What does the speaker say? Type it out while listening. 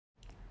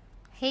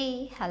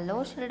Hey,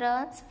 hello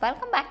children,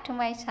 welcome back to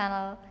my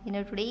channel. In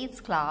today's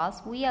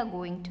class, we are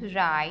going to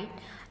write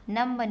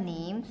number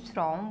names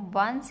from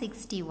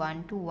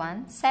 161 to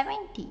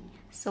 170.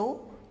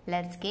 So,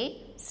 let's get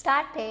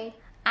started.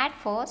 At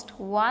first,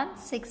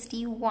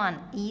 161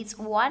 is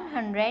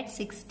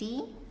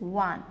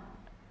 161.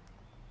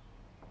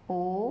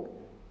 O-N-E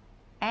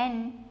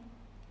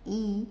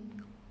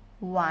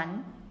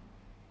 1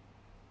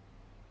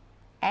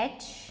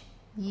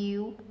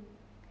 H-U-N-D-R-E-D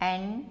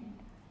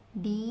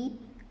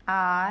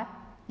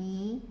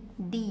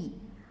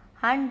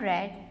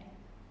 100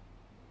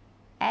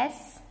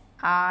 S-I-X-T-Y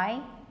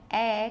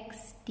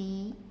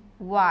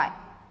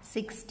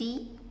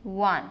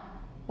 61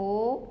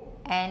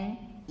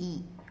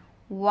 O-N-E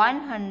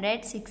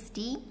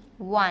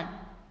 161.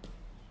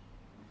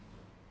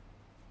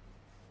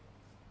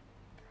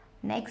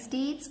 Next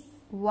is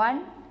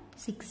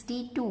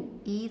 162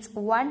 is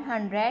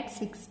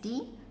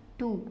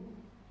 162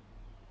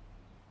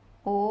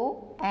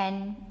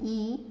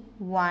 O-N-E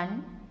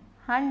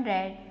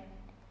 100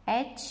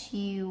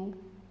 H-U-N-D-R-E-D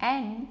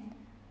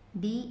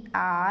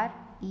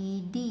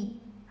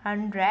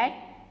 100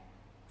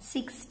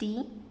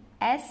 60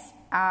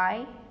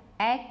 S-I-X-T-Y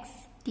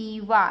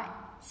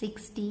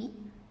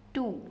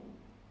 62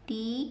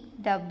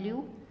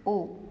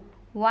 T-W-O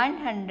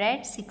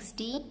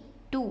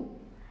 162.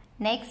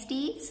 Next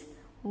is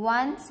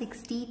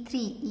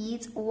 163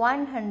 is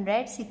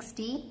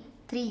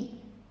 163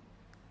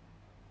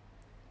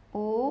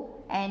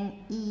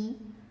 O-N-E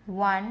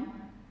 1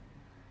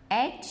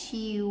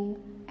 H-U-N-D-R-E-D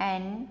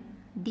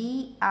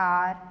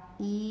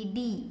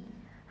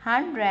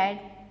 100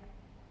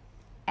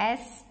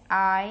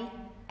 S-I-X-T-Y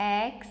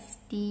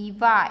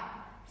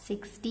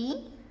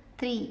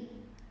 63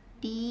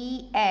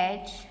 T-H-R-E-E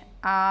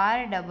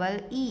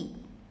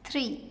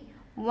 3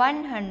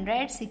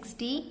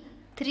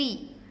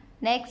 163.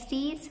 Next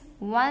is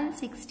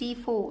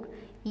 164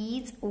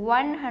 is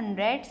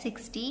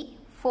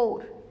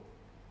 164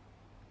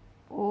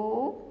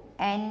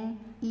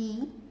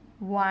 O-N-E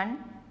 1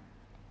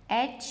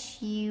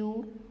 H-U-N-D-R-E-D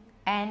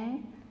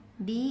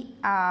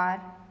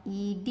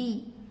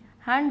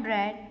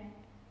 100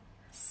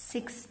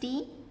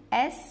 60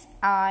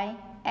 S-I-X-T-Y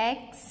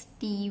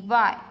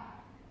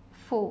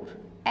 4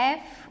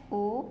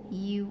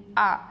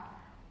 F-O-U-R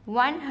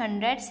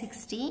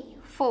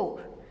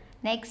 164.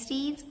 Next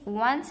is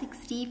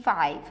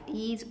 165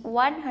 is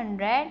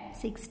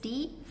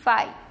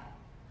 165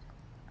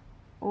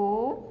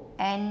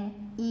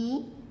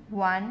 O-N-E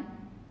 1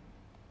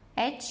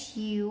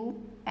 H-U-N-D-R-E-D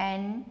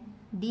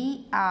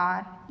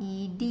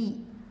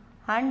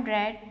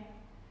 100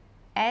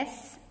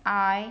 S-I-X-T-Y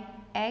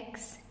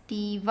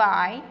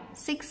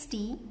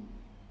 60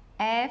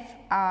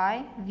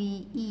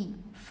 F-I-V-E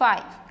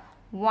 5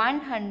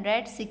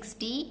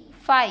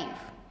 165.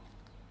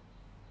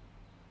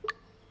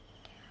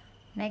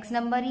 Next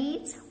number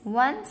is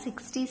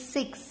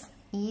 166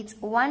 is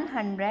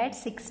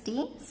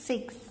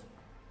 166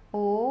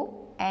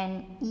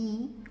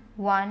 O-N-E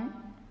 1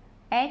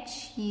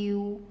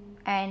 H-U-N-D-R-E-D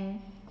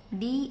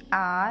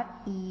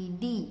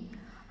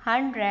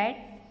 100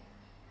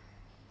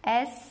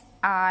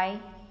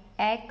 S-I-X-T-Y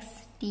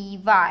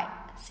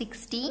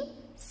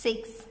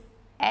 66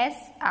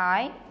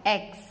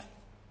 S-I-X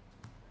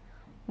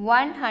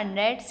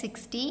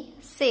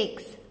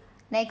 166.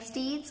 Next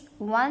is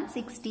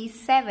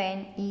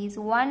 167 is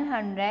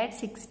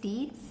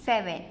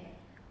 167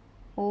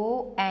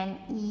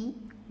 O-N-E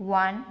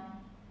 1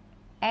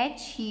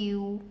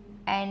 H-U-N-D-R-E-D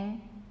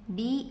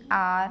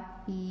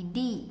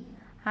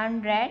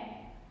 100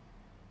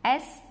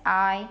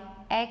 S-I-X-T-Y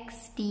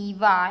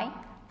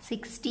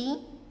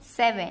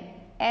 67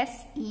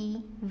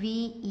 S-E-V-E-N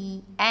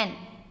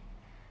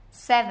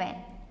 7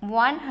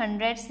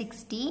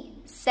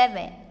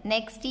 167.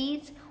 Next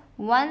is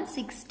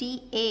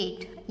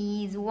 168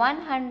 is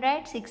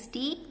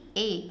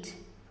 168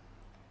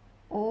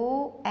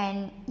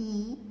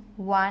 O-N-E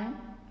 1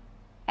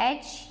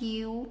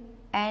 H-U-N-D-R-E-D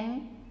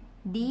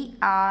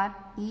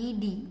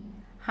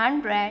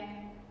 100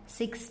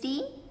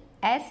 60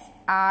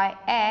 S-I-X-T-Y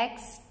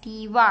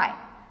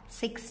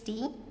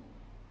 60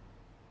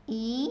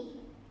 E-I-G-H-T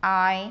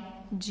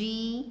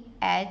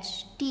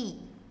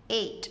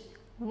 8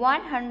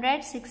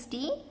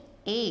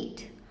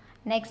 168.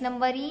 Next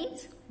number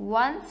is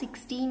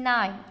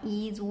 169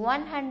 is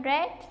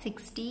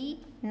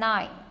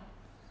 169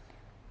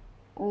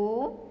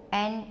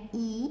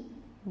 O-N-E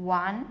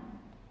 1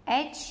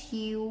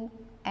 H-U-N-D-R-E-D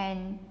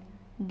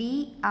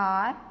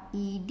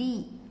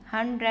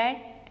 100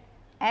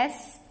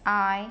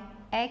 S-I-X-T-Y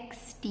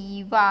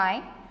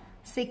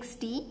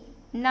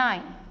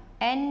 69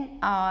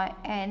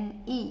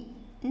 N-I-N-E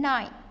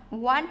 9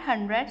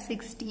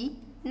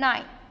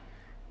 169.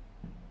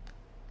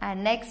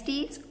 And next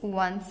is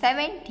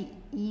 170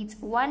 is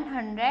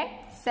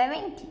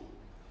 170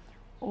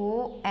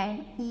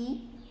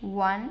 O-N-E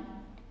 1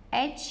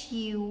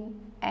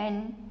 H-U-N-D-R-E-D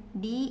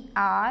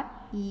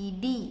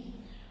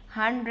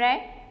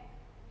 100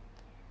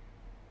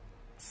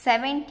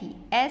 70.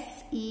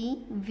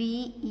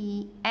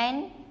 SEVENTY.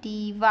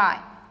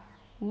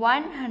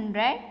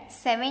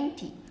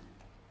 170.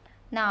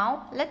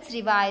 Now let's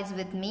revise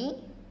with me.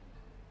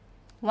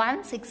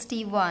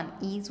 161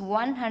 is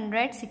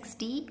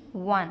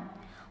 161.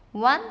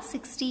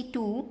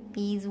 162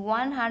 is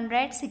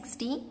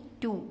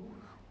 162.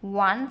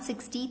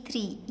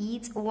 163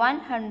 is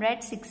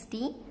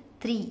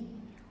 163.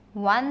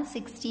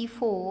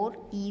 164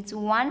 is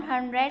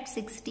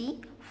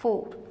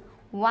 164.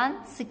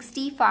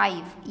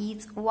 165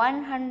 is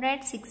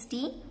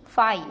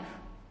 165.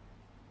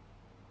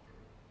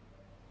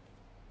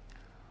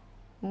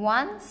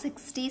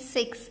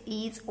 166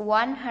 is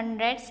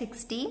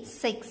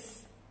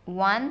 166.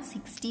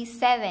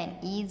 167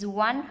 is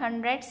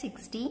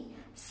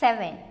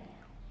 167.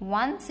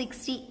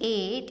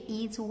 168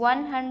 is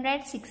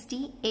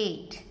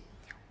 168.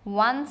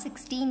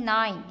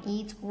 169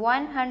 is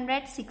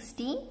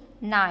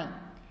 169.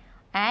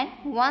 And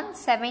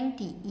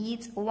 170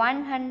 is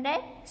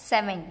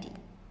 170.